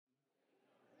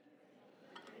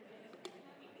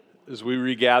As we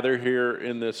regather here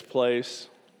in this place,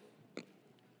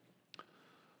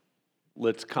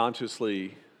 let's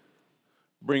consciously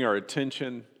bring our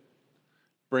attention,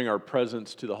 bring our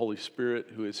presence to the Holy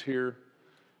Spirit who is here,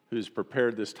 who has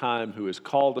prepared this time, who has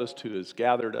called us, who has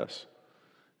gathered us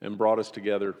and brought us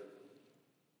together.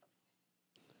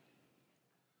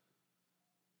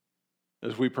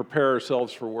 As we prepare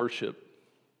ourselves for worship,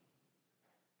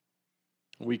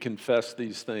 we confess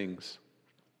these things.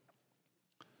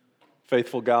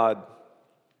 Faithful God,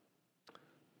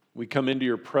 we come into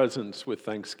your presence with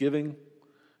thanksgiving,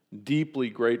 deeply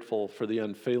grateful for the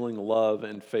unfailing love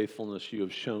and faithfulness you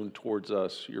have shown towards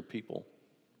us, your people.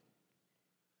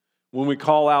 When we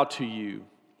call out to you,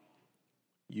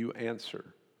 you answer.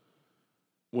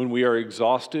 When we are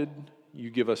exhausted, you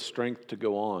give us strength to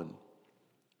go on.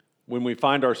 When we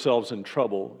find ourselves in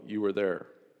trouble, you are there,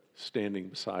 standing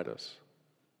beside us.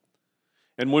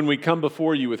 And when we come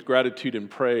before you with gratitude and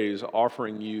praise,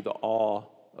 offering you the awe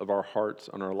of our hearts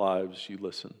and our lives, you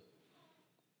listen.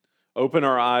 Open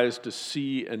our eyes to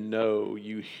see and know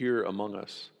you here among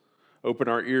us. Open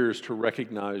our ears to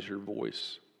recognize your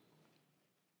voice.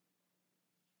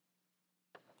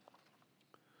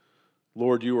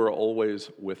 Lord, you are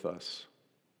always with us.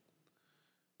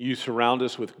 You surround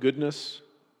us with goodness.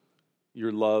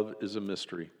 Your love is a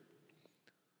mystery.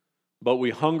 But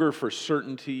we hunger for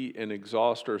certainty and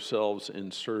exhaust ourselves in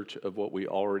search of what we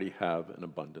already have in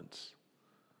abundance.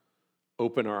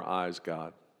 Open our eyes,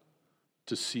 God,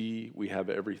 to see we have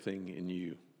everything in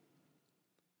you.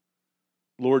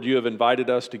 Lord, you have invited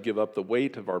us to give up the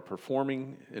weight of our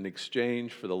performing in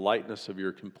exchange for the lightness of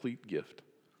your complete gift.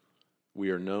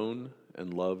 We are known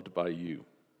and loved by you.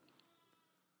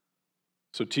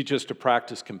 So teach us to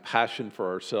practice compassion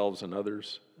for ourselves and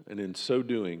others, and in so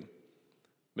doing,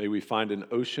 may we find an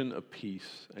ocean of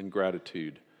peace and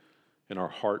gratitude in our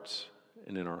hearts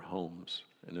and in our homes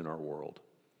and in our world.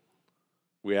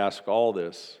 We ask all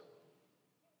this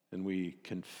and we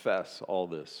confess all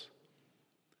this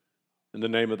in the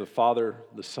name of the Father,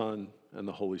 the Son, and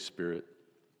the Holy Spirit.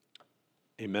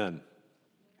 Amen.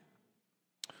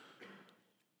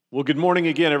 Well, good morning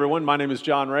again, everyone. My name is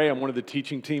John Ray. I'm one of the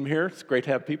teaching team here. It's great to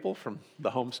have people from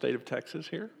the home state of Texas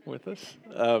here with us.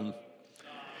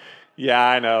 Yeah,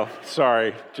 I know.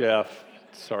 Sorry, Jeff.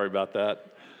 Sorry about that.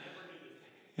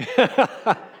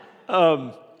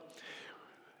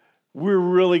 We're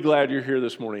really glad you're here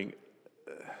this morning.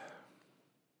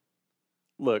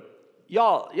 Look,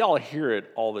 y'all hear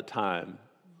it all the time,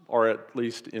 or at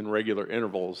least in regular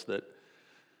intervals, that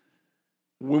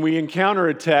when we encounter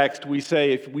a text, we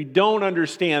say, if we don't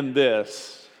understand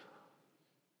this,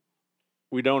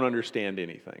 we don't understand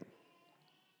anything.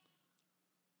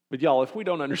 But y'all, if we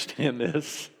don't understand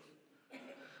this,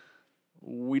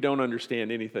 we don't understand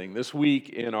anything. This week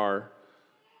in our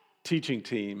teaching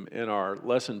team, in our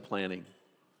lesson planning,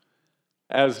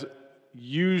 as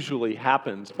usually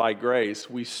happens by grace,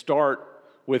 we start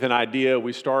with an idea,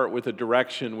 we start with a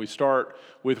direction, we start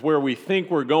with where we think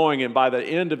we're going, and by the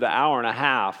end of the hour and a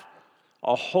half,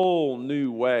 a whole new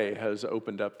way has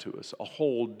opened up to us, a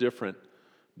whole different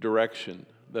direction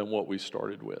than what we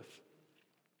started with.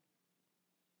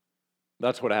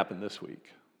 That's what happened this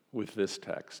week with this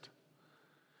text.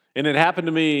 And it happened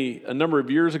to me a number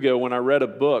of years ago when I read a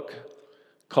book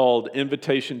called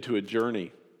Invitation to a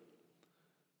Journey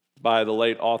by the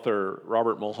late author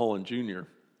Robert Mulholland Jr.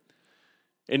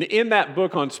 And in that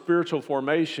book on spiritual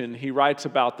formation, he writes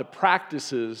about the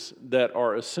practices that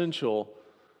are essential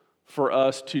for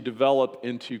us to develop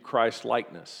into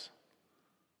Christ-likeness.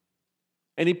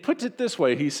 And he puts it this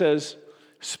way. He says,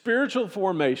 spiritual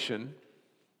formation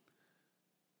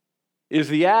is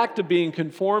the act of being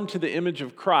conformed to the image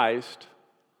of Christ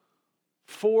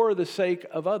for the sake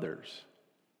of others.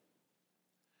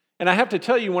 And I have to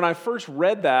tell you, when I first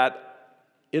read that,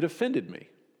 it offended me.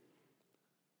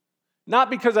 Not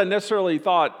because I necessarily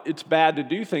thought it's bad to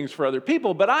do things for other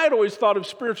people, but I had always thought of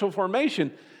spiritual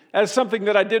formation as something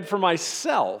that I did for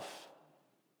myself,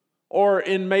 or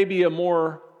in maybe a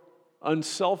more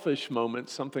unselfish moment,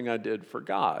 something I did for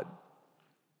God.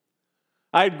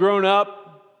 I had grown up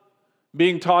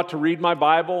being taught to read my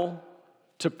Bible,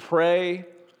 to pray,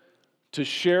 to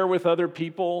share with other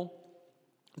people,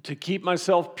 to keep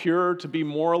myself pure, to be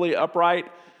morally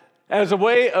upright, as a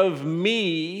way of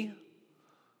me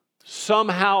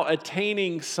somehow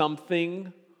attaining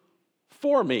something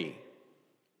for me,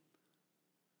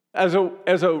 as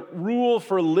a rule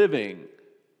for living,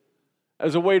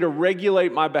 as a way to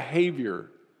regulate my behavior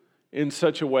in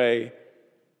such a way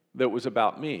that was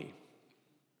about me.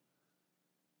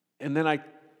 And then I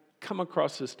come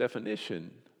across this definition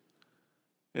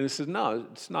And it says, no,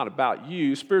 it's not about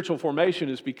you. Spiritual formation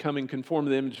is becoming conformed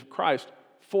to the image of Christ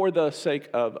for the sake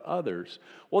of others.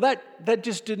 Well, that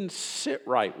just didn't sit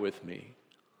right with me.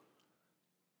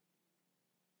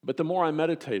 But the more I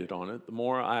meditated on it, the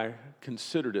more I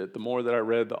considered it, the more that I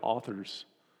read the author's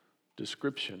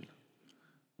description,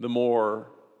 the more,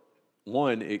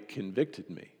 one, it convicted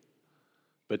me.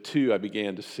 But two, I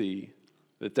began to see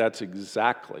that that's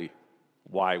exactly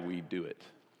why we do it.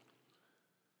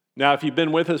 Now, if you've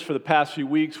been with us for the past few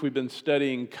weeks, we've been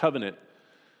studying covenant,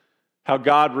 how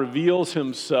God reveals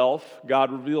himself,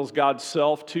 God reveals God's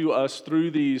self to us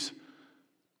through these.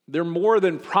 They're more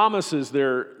than promises,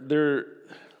 they're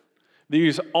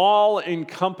these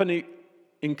all-encompassing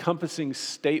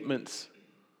statements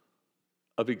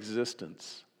of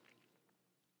existence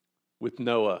with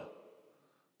Noah,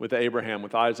 with Abraham,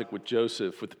 with Isaac, with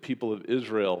Joseph, with the people of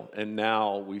Israel, and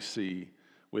now we see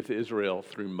with Israel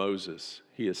through Moses,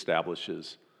 he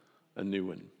establishes a new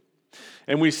one.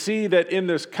 And we see that in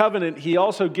this covenant, he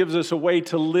also gives us a way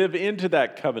to live into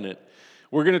that covenant.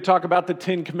 We're going to talk about the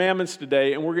Ten Commandments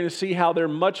today, and we're going to see how they're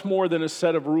much more than a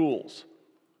set of rules.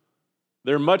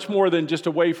 They're much more than just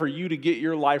a way for you to get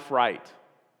your life right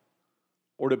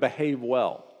or to behave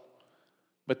well.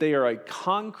 But they are a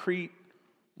concrete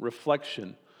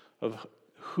reflection of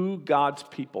who God's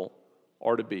people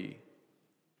are to be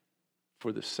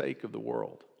for the sake of the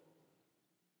world.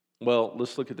 Well,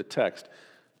 let's look at the text.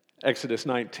 Exodus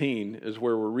 19 is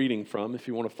where we're reading from, if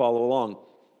you want to follow along.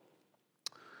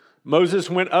 Moses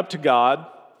went up to God.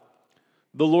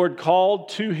 The Lord called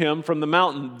to him from the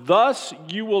mountain, "Thus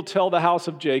you will tell the house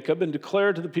of Jacob and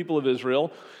declare to the people of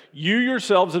Israel, you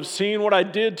yourselves have seen what I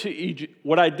did to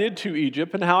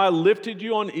Egypt, and how I lifted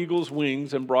you on eagle's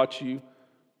wings and brought you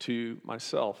to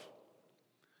myself."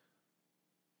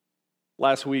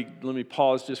 Last week, let me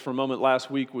pause just for a moment. Last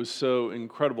week was so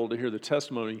incredible to hear the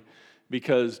testimony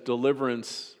because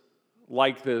deliverance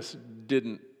like this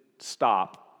didn't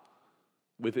stop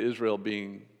with Israel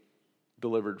being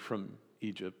delivered from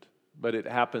Egypt, but it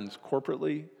happens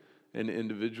corporately and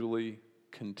individually,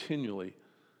 continually,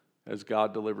 as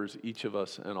God delivers each of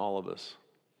us and all of us.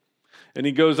 And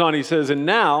he goes on, he says, "And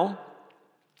now,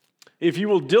 if you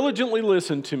will diligently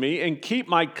listen to me and keep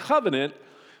my covenant,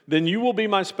 then you will be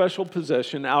my special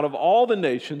possession out of all the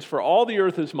nations, for all the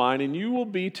earth is mine, and you will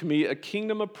be to me a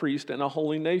kingdom of priests and a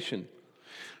holy nation.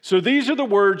 So these are the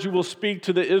words you will speak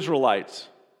to the Israelites."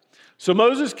 So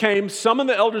Moses came, summoned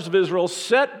the elders of Israel,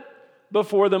 set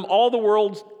before them all the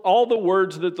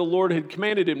words that the Lord had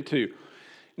commanded him to.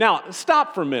 Now,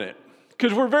 stop for a minute,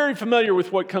 because we're very familiar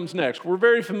with what comes next. We're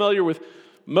very familiar with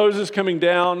Moses coming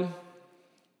down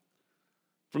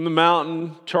from the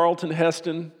mountain, Charlton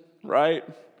Heston, right?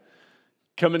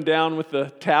 Coming down with the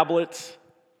tablets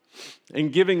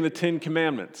and giving the Ten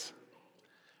Commandments.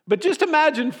 But just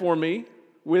imagine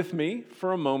with me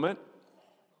for a moment,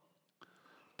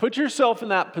 put yourself in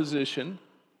that position.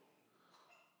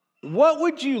 What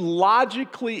would you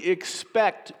logically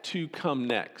expect to come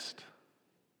next?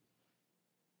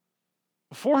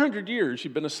 400 years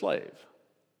you've been a slave.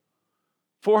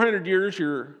 400 years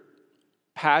your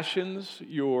passions,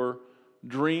 your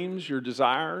dreams, your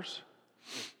desires.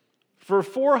 For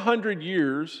 400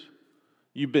 years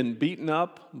you've been beaten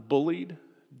up, bullied,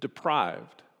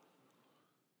 deprived.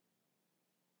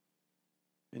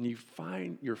 And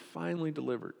you're finally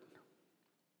delivered.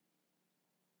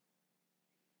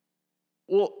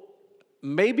 Well,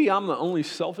 maybe I'm the only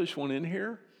selfish one in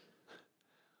here,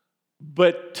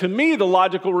 but to me the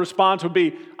logical response would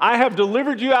be, I have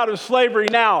delivered you out of slavery,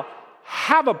 now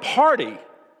have a party.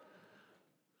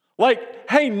 Like,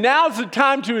 hey, now's the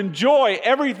time to enjoy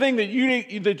everything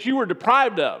that you were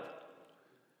deprived of.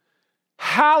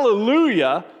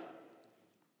 Hallelujah.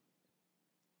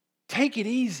 Take it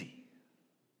easy.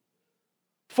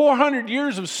 400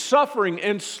 years of suffering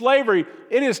and slavery.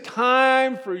 It is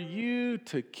time for you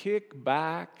to kick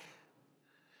back.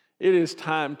 It is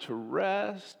time to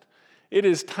rest. It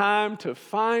is time to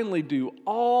finally do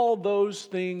all those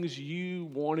things you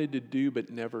wanted to do but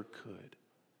never could.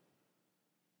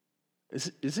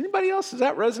 Does anybody else, does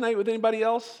that resonate with anybody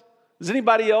else? Does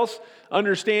anybody else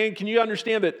understand? Can you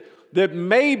understand that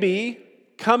maybe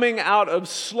coming out of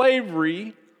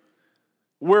slavery,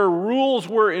 where rules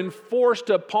were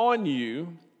enforced upon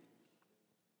you,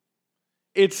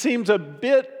 it seems a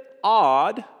bit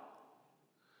odd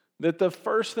that the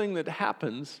first thing that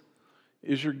happens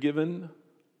is you're given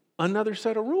another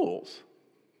set of rules.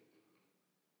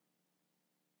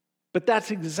 But that's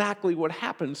exactly what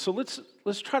happens. So let's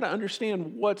try to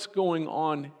understand what's going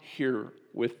on here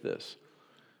with this.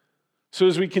 So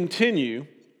as we continue,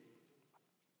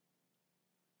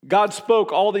 God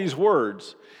spoke all these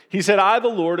words. He said, I, the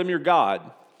Lord, am your God,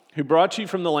 who brought you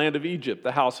from the land of Egypt,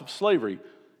 the house of slavery.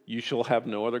 You shall have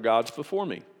no other gods before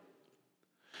me.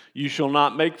 You shall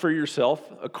not make for yourself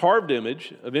a carved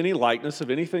image of any likeness of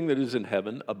anything that is in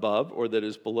heaven above, or that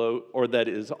is below, or that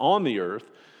is on the earth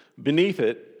beneath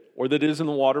it, or that is in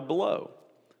the water below.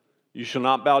 You shall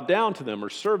not bow down to them or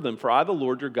serve them, for I, the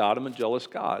Lord your God, am a jealous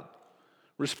God,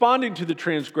 responding to the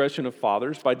transgression of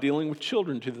fathers by dealing with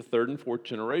children to the third and fourth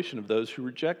generation of those who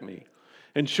reject me,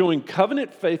 and showing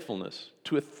covenant faithfulness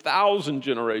to 1,000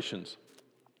 generations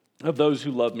of those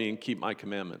who love me and keep my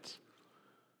commandments.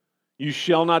 You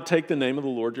shall not take the name of the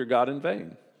Lord your God in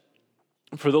vain,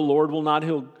 for the Lord will not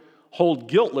hold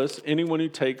guiltless anyone who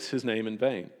takes his name in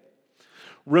vain.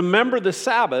 Remember the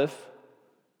Sabbath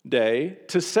day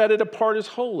to set it apart as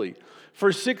holy.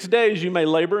 For 6 days you may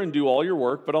labor and do all your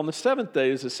work, but on the seventh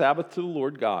day is a Sabbath to the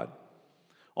Lord God.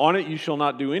 On it you shall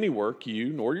not do any work,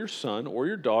 you, nor your son, or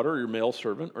your daughter, or your male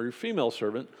servant, or your female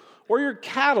servant, or your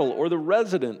cattle, or the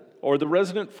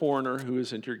resident foreigner who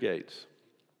is at your gates.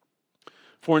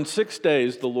 For in 6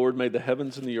 days the Lord made the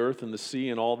heavens and the earth and the sea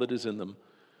and all that is in them,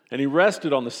 and he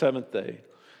rested on the seventh day.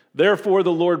 Therefore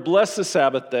the Lord blessed the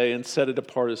Sabbath day and set it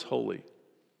apart as holy.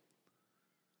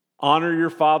 Honor your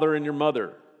father and your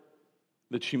mother,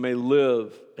 that you may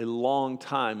live a long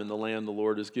time in the land the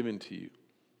Lord has given to you.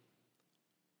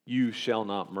 You shall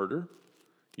not murder.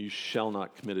 You shall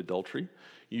not commit adultery.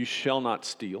 You shall not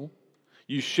steal.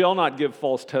 You shall not give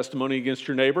false testimony against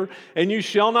your neighbor. And you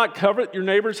shall not covet your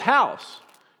neighbor's house.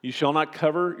 You shall not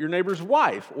covet your neighbor's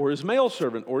wife, or his male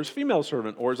servant, or his female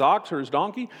servant, or his ox, or his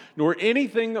donkey, nor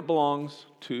anything that belongs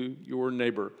to your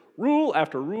neighbor. Rule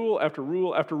after rule after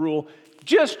rule after rule,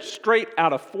 just straight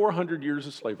out of 400 years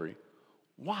of slavery.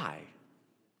 Why?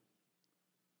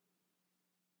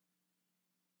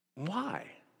 Why?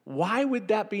 Why would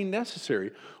that be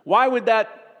necessary? Why would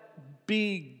that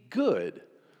be good?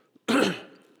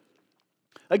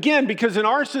 Again, because in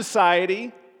our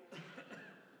society,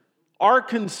 our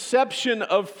conception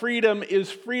of freedom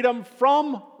is freedom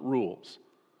from rules.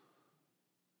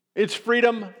 It's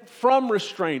freedom from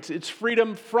restraints. It's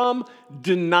freedom from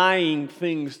denying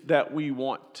things that we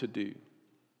want to do.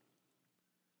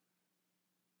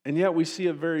 And yet we see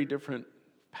a very different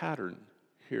pattern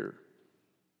here.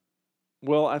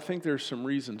 Well, I think there's some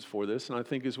reasons for this, and I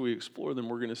think as we explore them,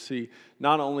 we're going to see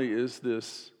not only is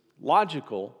this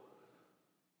logical,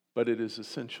 but it is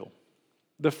essential.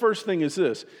 The first thing is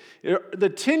this: the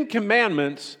Ten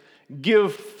Commandments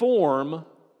give form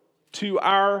to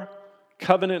our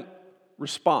covenant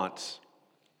response.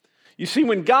 You see,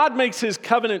 when God makes his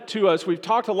covenant to us, we've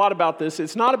talked a lot about this,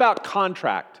 it's not about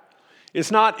contract. It's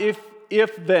not if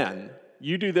then,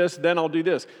 you do this, then I'll do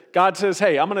this. God says,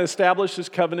 hey, I'm going to establish this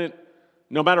covenant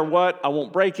no matter what, I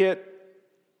won't break it.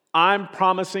 I'm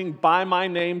promising by my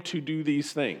name to do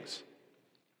these things.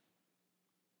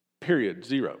 Period,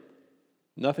 zero.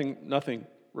 Nothing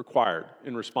required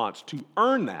in response to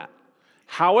earn that.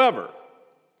 However,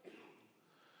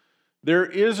 there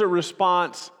is a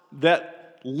response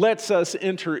that lets us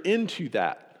enter into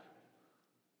that.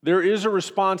 There is a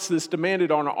response that's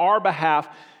demanded on our behalf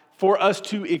for us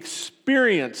to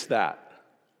experience that.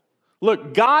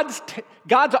 Look, God's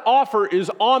offer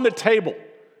is on the table.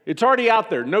 It's already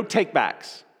out there, no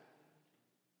takebacks.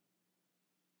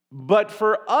 But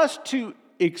for us to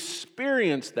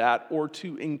experience that or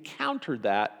to encounter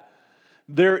that,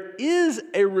 there is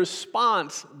a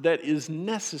response that is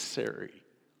necessary.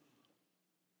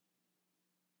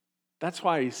 That's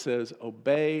why he says,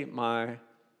 obey my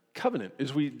covenant.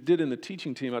 As we did in the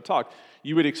teaching team, I talked,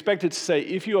 you would expect it to say,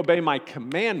 if you obey my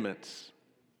commandments,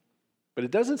 but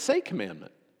it doesn't say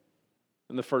commandment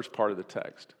in the first part of the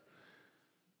text.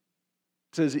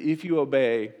 It says, if you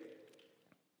obey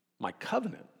my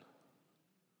covenant.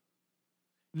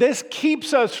 This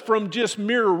keeps us from just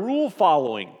mere rule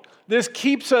following. This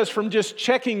keeps us from just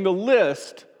checking the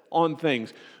list on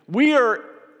things. We are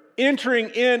entering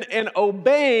in and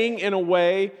obeying, in a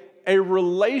way, a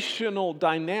relational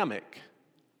dynamic.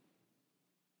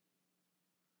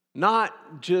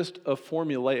 Not just a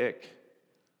formulaic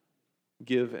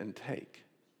give and take.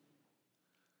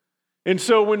 And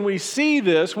so when we see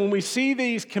this, when we see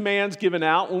these commands given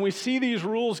out, when we see these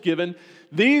rules given,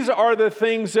 these are the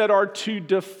things that are to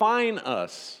define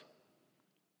us.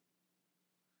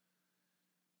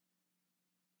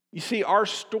 You see, our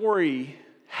story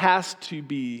has to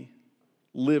be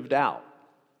lived out.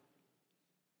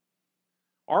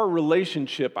 Our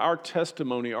relationship, our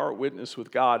testimony, our witness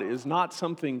with God is not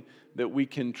something that we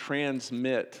can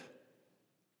transmit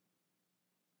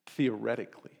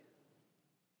theoretically.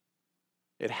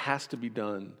 It has to be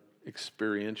done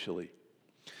experientially.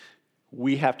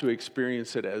 We have to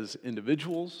experience it as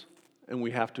individuals, and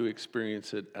we have to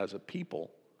experience it as a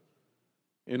people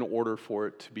in order for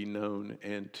it to be known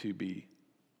and to be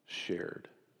shared.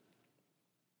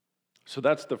 So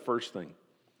that's the first thing.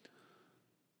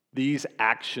 These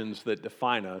actions that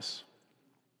define us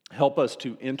help us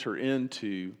to enter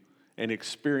into and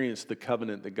experience the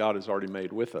covenant that God has already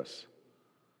made with us.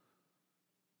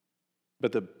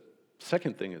 But the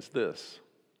second thing is this.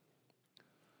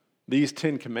 These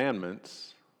 10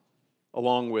 commandments,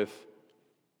 along with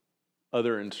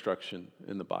other instruction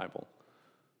in the Bible,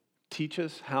 teach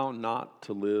us how not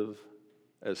to live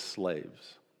as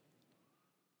slaves,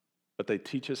 but they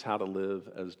teach us how to live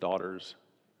as daughters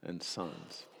and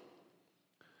sons.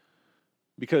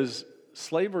 Because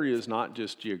slavery is not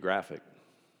just geographic.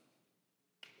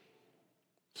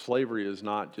 Slavery is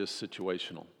not just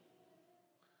situational.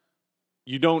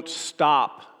 You don't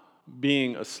stop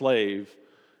being a slave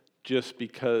just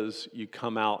because you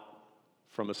come out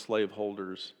from a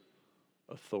slaveholder's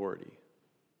authority.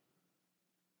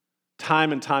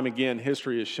 Time and time again,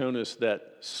 history has shown us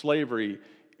that slavery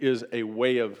is a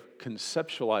way of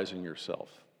conceptualizing yourself.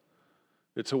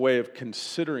 It's a way of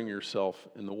considering yourself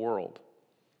in the world.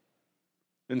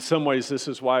 In some ways, this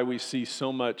is why we see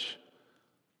so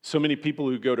many people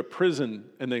who go to prison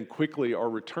and then quickly are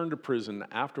returned to prison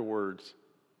afterwards,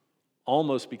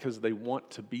 almost because they want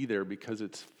to be there because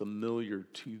it's familiar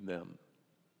to them.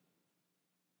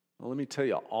 Well, let me tell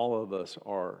you, all of us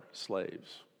are slaves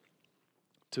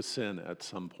to sin at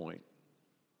some point.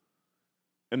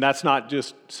 And that's not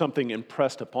just something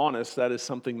impressed upon us, that is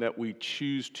something that we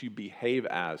choose to behave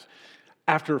as.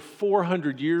 After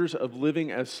 400 years of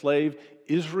living as slave,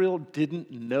 Israel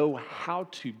didn't know how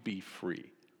to be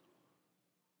free.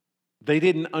 They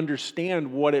didn't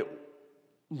understand what it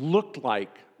looked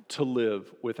like to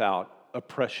live without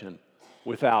oppression,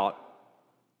 without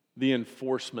the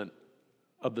enforcement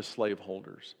of the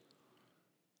slaveholders.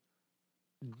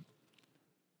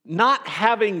 Not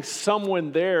having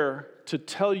someone there to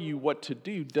tell you what to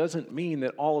do doesn't mean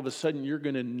that all of a sudden you're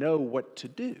going to know what to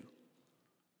do.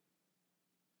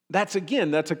 That's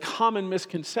a common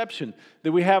misconception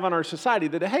that we have in our society,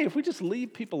 that, hey, if we just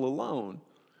leave people alone,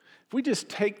 if we just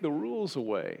take the rules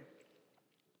away,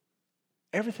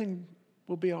 everything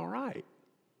will be all right.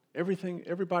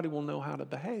 Everybody will know how to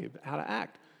behave, how to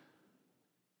act.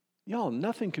 Y'all,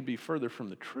 nothing could be further from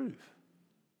the truth.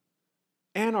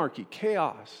 Anarchy,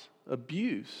 chaos,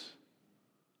 abuse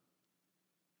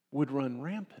would run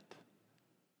rampant.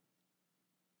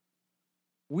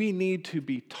 We need to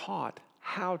be taught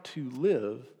how to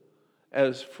live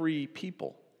as free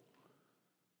people.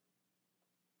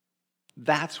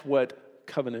 That's what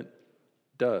covenant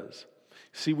does.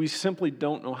 See, we simply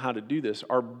don't know how to do this.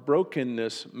 Our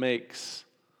brokenness makes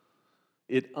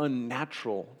it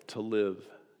unnatural to live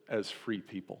as free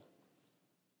people.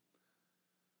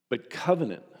 But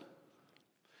covenant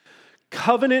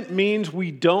means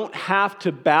we don't have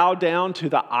to bow down to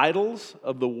the idols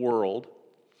of the world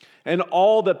and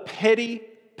all the petty,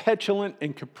 petulant,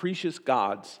 and capricious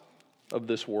gods of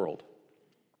this world.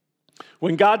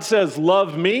 When God says,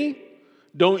 love me,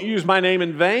 don't use my name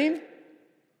in vain,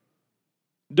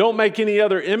 don't make any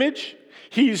other image,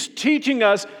 He's teaching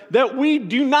us that we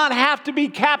do not have to be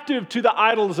captive to the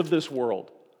idols of this world.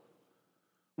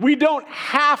 We don't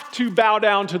have to bow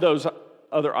down to those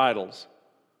other idols.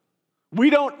 We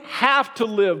don't have to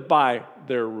live by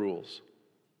their rules.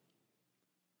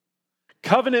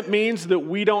 Covenant means that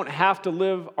we don't have to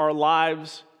live our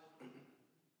lives.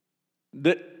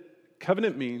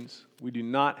 Covenant means we do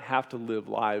not have to live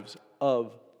lives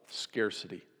of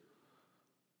scarcity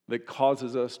that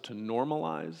causes us to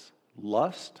normalize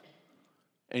lust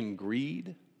and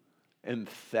greed and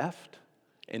theft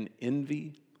and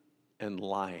envy and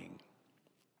lying.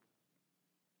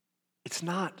 It's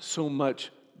not so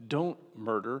much don't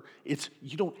murder, it's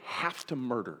you don't have to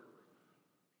murder.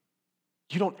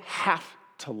 You don't have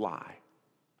to lie.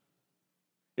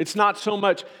 It's not so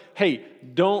much, hey,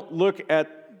 don't look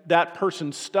at that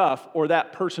person's stuff or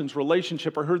that person's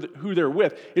relationship or who they're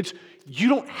with. It's you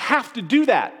don't have to do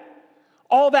that.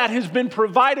 All that has been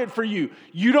provided for you.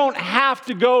 You don't have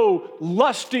to go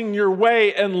lusting your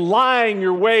way and lying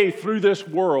your way through this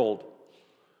world.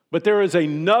 But there is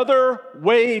another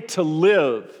way to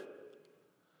live.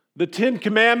 The 10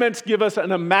 Commandments give us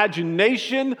an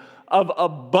imagination of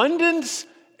abundance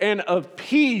and of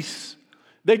peace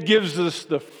that gives us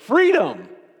the freedom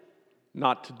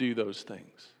not to do those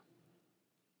things.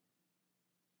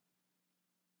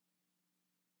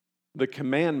 The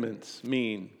commandments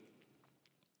mean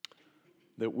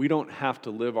that we don't have to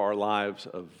live our lives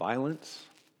of violence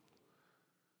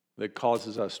that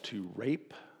causes us to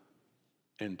rape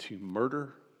and to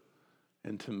murder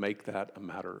and to make that a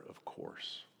matter of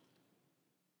course.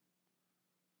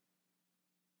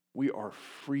 We are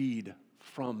freed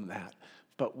from that,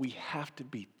 but we have to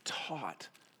be taught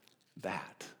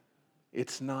that.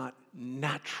 It's not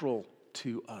natural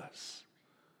to us.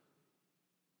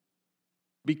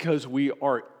 Because we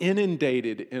are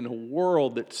inundated in a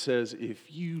world that says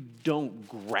if you don't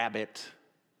grab it,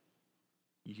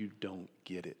 you don't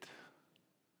get it.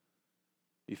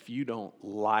 If you don't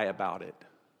lie about it,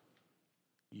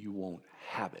 you won't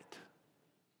have it.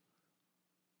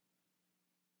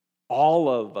 All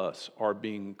of us are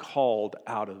being called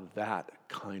out of that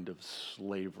kind of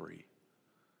slavery.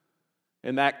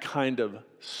 And that kind of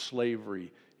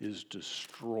slavery is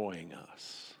destroying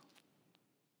us.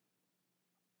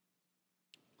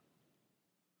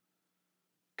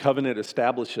 Covenant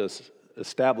establishes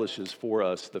for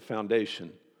us the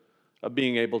foundation of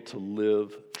being able to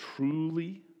live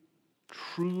truly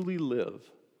live,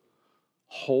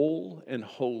 whole and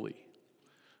holy,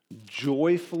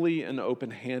 joyfully and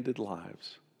open-handed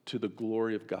lives to the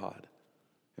glory of God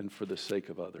and for the sake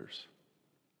of others.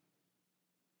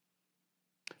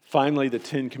 Finally, the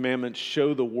Ten Commandments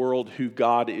show the world who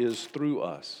God is through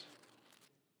us.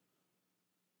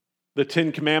 The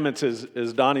Ten Commandments,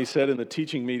 as Donnie said in the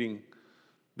teaching meeting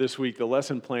this week, the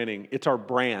lesson planning, it's our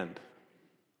brand.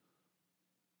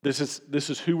 This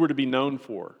is who we're to be known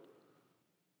for.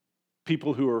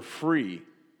 People who are free,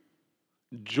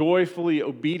 joyfully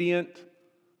obedient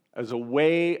as a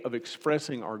way of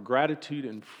expressing our gratitude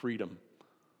and freedom,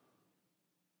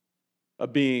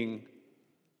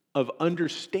 of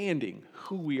understanding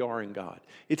who we are in God.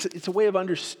 It's a way of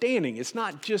understanding. It's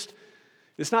not just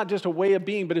a way of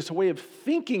being, but it's a way of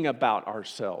thinking about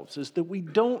ourselves, is that we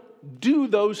don't do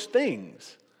those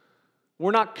things. We're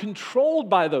not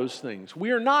controlled by those things. We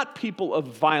are not people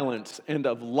of violence and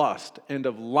of lust and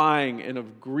of lying and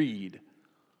of greed,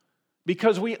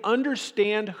 because we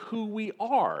understand who we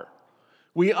are.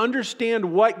 We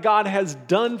understand what God has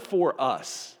done for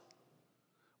us.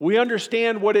 We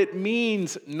understand what it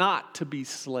means not to be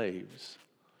slaves.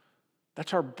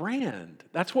 That's our brand.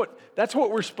 That's what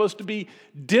we're supposed to be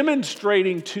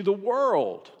demonstrating to the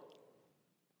world.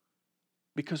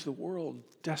 Because the world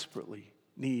desperately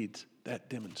needs that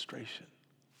demonstration.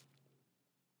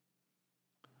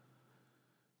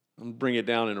 I'm going to bring it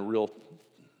down in a real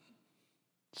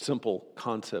simple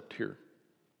concept here.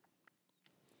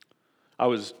 I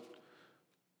was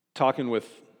talking with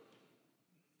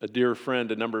a dear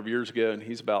friend a number of years ago, and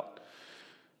he's about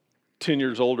 10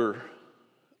 years older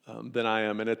than I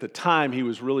am. And at the time, he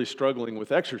was really struggling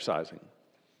with exercising.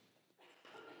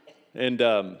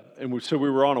 So we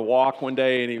were on a walk one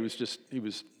day, and he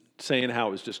was saying how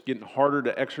it was just getting harder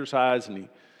to exercise, and he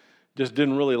just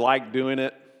didn't really like doing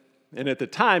it. And at the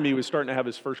time, he was starting to have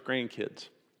his first grandkids.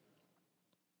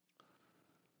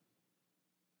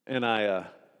 And I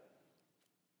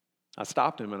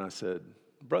stopped him and I said,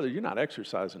 "Brother, you're not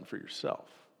exercising for yourself.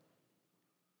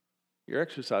 You're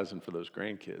exercising for those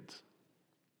grandkids.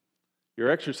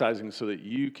 You're exercising so that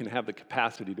you can have the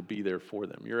capacity to be there for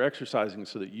them. You're exercising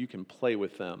so that you can play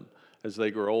with them as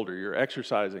they grow older. You're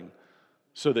exercising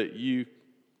so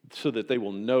that they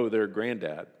will know their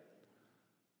granddad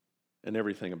and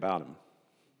everything about him."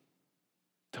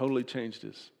 Totally changed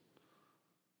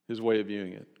his way of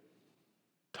viewing it.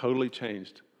 Totally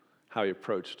changed how he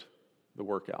approached the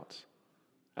workouts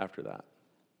after that.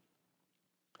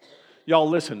 Y'all,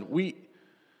 listen, we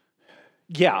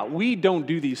don't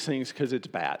do these things because it's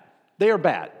bad. They are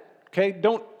bad, okay?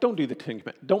 Don't do the 10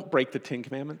 Commandments. Don't break the 10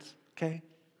 Commandments, okay?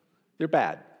 They're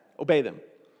bad. Obey them.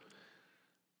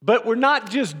 But we're not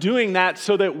just doing that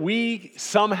so that we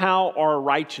somehow are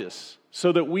righteous,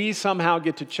 so that we somehow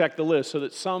get to check the list, so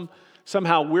that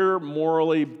somehow we're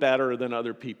morally better than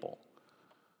other people.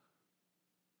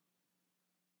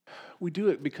 We do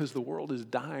it because the world is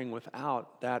dying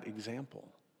without that example.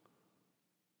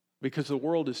 Because the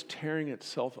world is tearing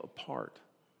itself apart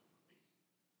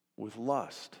with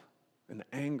lust and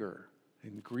anger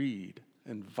and greed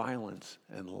and violence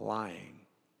and lying,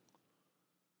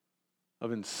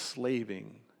 of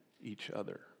enslaving each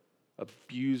other,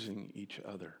 abusing each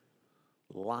other,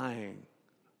 lying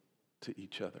to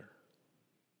each other.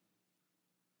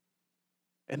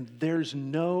 And there's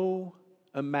no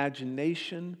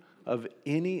imagination of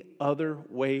any other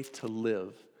way to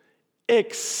live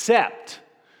except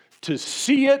to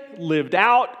see it lived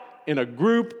out in a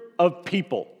group of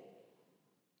people.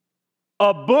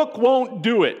 A book won't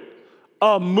do it.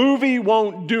 A movie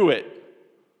won't do it.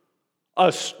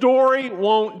 A story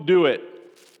won't do it.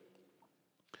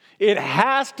 It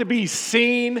has to be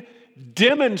seen,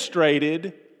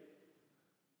 demonstrated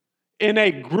in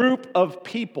a group of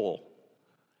people.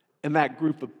 And that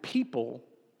group of people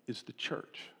is the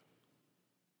church.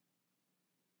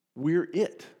 We're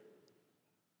it.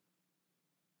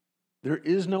 There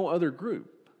is no other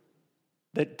group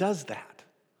that does that.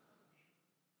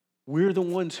 We're the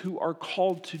ones who are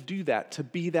called to do that, to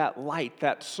be that light,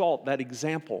 that salt, that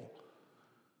example.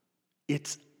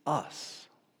 It's us.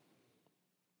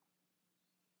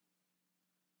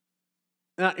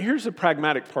 Now, here's the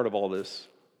pragmatic part of all this.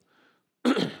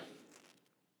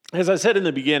 As I said in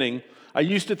the beginning, I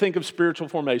used to think of spiritual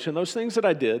formation, those things that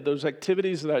I did, those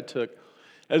activities that I took,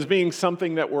 as being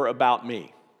something that were about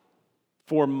me,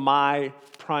 for my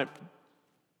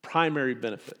primary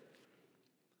benefit.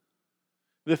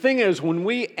 The thing is, when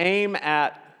we aim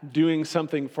at doing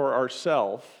something for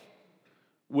ourselves,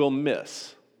 we'll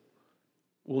miss.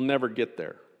 We'll never get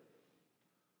there.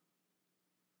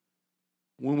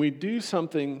 When we do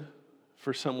something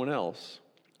for someone else,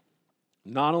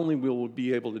 not only will we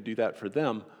be able to do that for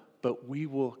them, but we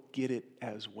will get it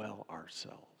as well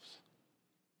ourselves.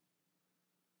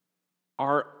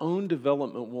 Our own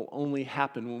development will only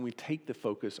happen when we take the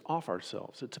focus off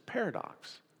ourselves. It's a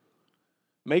paradox.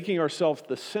 Making ourselves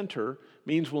the center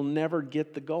means we'll never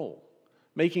get the goal.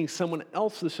 Making someone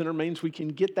else the center means we can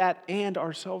get that and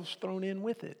ourselves thrown in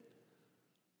with it.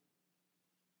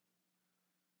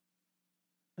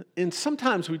 And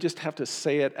sometimes we just have to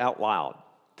say it out loud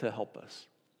to help us.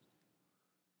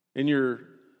 In your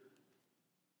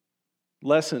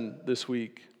lesson this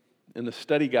week, in the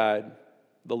study guide,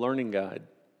 the learning guide,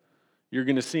 you're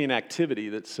going to see an activity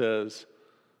that says,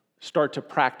 start to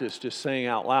practice just saying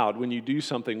out loud when you do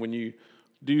something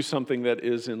that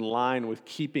is in line with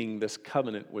keeping this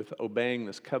covenant, with obeying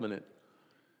this covenant.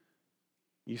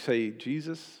 You say,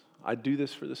 Jesus, I do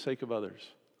this for the sake of others.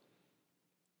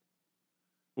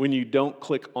 When you don't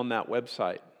click on that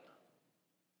website,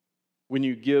 when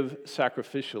you give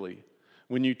sacrificially,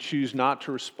 when you choose not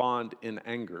to respond in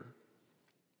anger,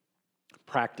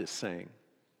 practice saying,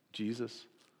 Jesus,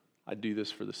 I do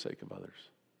this for the sake of others.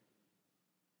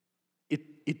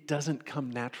 It doesn't come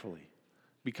naturally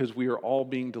because we are all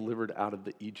being delivered out of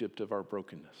the Egypt of our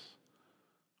brokenness.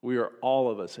 We are all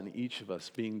of us and each of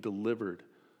us being delivered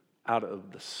out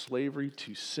of the slavery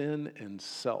to sin and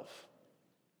self.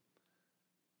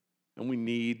 And we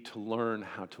need to learn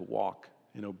how to walk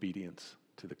in obedience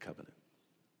to the covenant.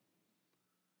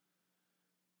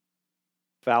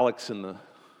 If Alex and the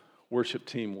worship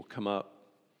team will come up,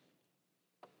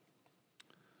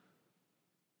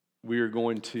 we are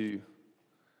going to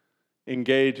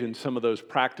engage in some of those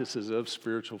practices of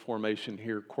spiritual formation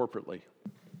here corporately.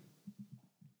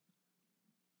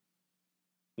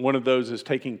 One of those is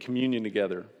taking communion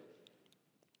together.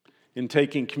 In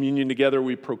taking communion together,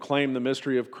 we proclaim the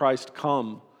mystery of Christ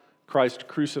come, Christ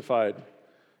crucified,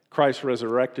 Christ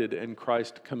resurrected, and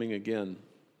Christ coming again.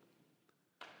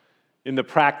 In the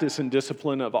practice and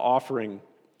discipline of offering,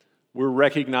 we're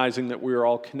recognizing that we are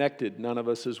all connected. None of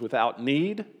us is without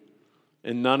need,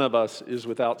 and none of us is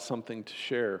without something to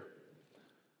share.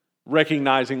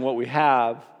 Recognizing what we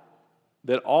have,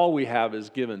 that all we have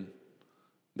is given,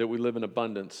 that we live in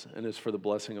abundance and is for the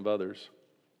blessing of others.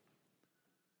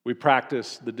 We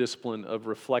practice the discipline of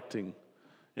reflecting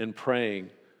and praying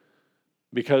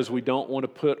because we don't want to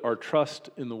put our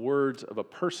trust in the words of a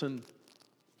person,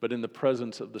 but in the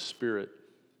presence of the Spirit.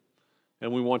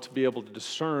 And we want to be able to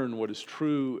discern what is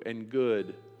true and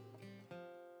good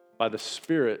by the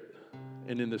Spirit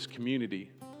and in this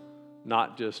community,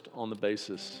 not just on the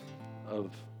basis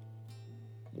of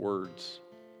words.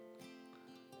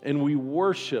 And we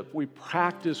worship, we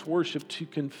practice worship to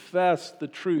confess the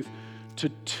truth, to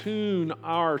tune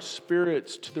our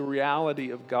spirits to the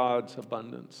reality of God's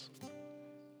abundance.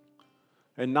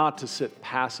 And not to sit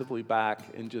passively back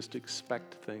and just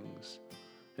expect things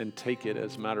and take it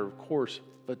as a matter of course,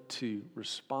 but to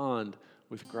respond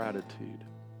with gratitude.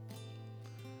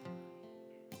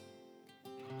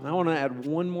 And I want to add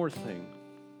one more thing.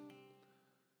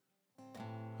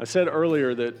 I said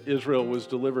earlier that Israel was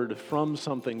delivered from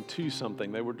something to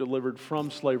something. They were delivered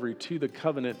from slavery to the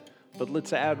covenant, but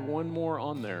let's add one more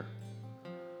on there.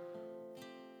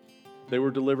 They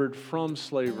were delivered from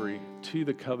slavery to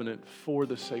the covenant for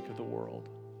the sake of the world.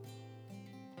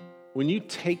 When you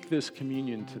take this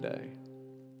communion today,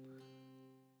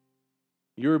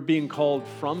 you're being called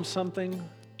from something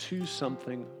to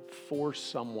something for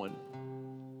someone.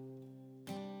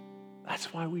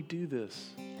 That's why we do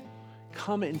this.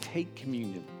 Come and take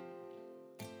communion.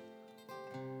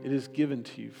 It is given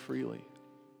to you freely.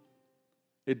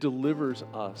 It delivers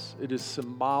us. It is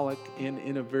symbolic and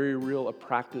in a very real a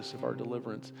practice of our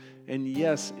deliverance. And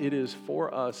yes, it is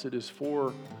for us. It is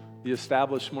for the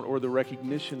establishment or the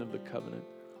recognition of the covenant.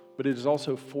 But it is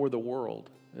also for the world.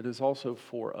 It is also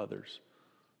for others.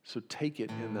 So take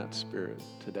it in that spirit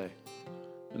today.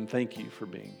 And thank you for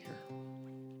being here.